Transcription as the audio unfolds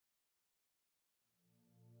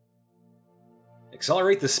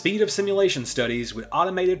Accelerate the speed of simulation studies with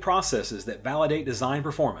automated processes that validate design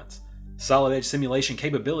performance. Solid Edge simulation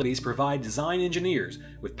capabilities provide design engineers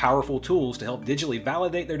with powerful tools to help digitally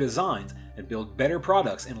validate their designs and build better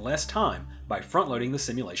products in less time by front-loading the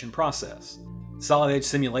simulation process. Solid Edge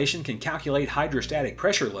simulation can calculate hydrostatic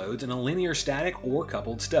pressure loads in a linear static or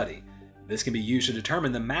coupled study. This can be used to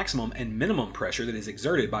determine the maximum and minimum pressure that is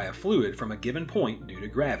exerted by a fluid from a given point due to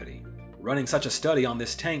gravity. Running such a study on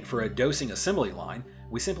this tank for a dosing assembly line,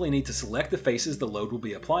 we simply need to select the faces the load will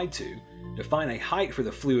be applied to, define a height for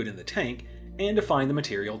the fluid in the tank, and define the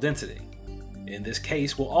material density. In this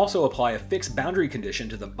case, we'll also apply a fixed boundary condition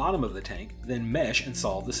to the bottom of the tank, then mesh and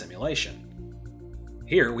solve the simulation.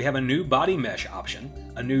 Here we have a new body mesh option,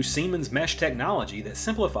 a new Siemens mesh technology that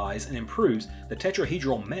simplifies and improves the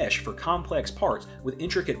tetrahedral mesh for complex parts with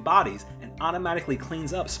intricate bodies and automatically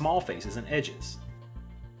cleans up small faces and edges.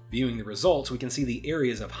 Viewing the results, we can see the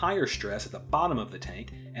areas of higher stress at the bottom of the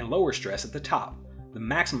tank and lower stress at the top. The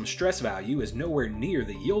maximum stress value is nowhere near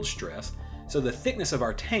the yield stress, so the thickness of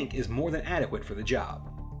our tank is more than adequate for the job.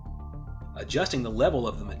 Adjusting the level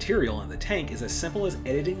of the material in the tank is as simple as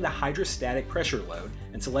editing the hydrostatic pressure load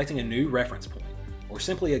and selecting a new reference point, or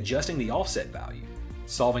simply adjusting the offset value.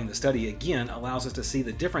 Solving the study again allows us to see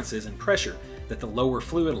the differences in pressure that the lower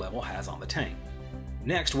fluid level has on the tank.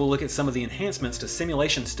 Next, we'll look at some of the enhancements to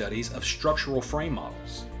simulation studies of structural frame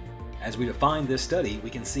models. As we define this study, we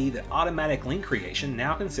can see that automatic link creation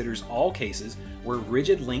now considers all cases where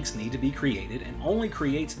rigid links need to be created and only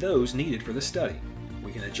creates those needed for the study.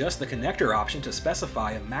 We can adjust the connector option to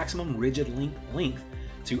specify a maximum rigid link length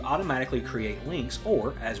to automatically create links,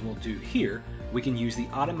 or, as we'll do here, we can use the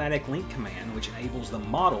automatic link command, which enables the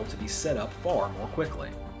model to be set up far more quickly.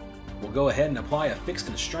 We'll go ahead and apply a fixed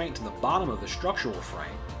constraint to the bottom of the structural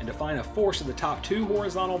frame and define a force to the top two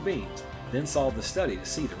horizontal beams, then solve the study to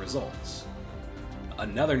see the results.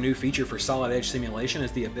 Another new feature for Solid Edge simulation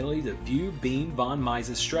is the ability to view beam von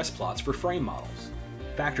Mises stress plots for frame models.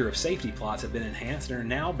 Factor of safety plots have been enhanced and are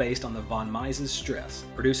now based on the von Mises stress,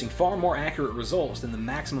 producing far more accurate results than the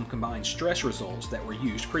maximum combined stress results that were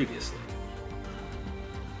used previously.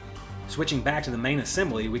 Switching back to the main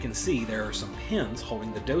assembly, we can see there are some pins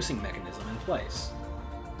holding the dosing mechanism in place.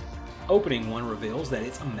 Opening one reveals that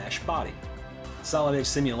it's a mesh body. Solid Edge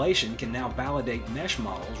simulation can now validate mesh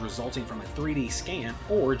models resulting from a 3D scan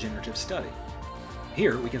or generative study.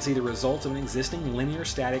 Here we can see the results of an existing linear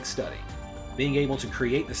static study. Being able to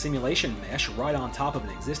create the simulation mesh right on top of an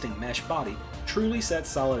existing mesh body truly sets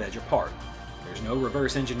Solid Edge apart. There's no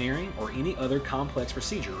reverse engineering or any other complex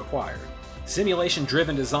procedure required.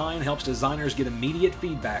 Simulation-driven design helps designers get immediate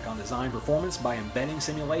feedback on design performance by embedding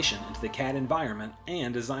simulation into the CAD environment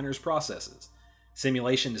and designers' processes.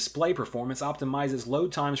 Simulation display performance optimizes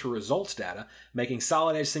load times for results data, making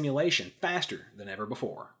Solid Edge simulation faster than ever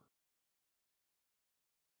before.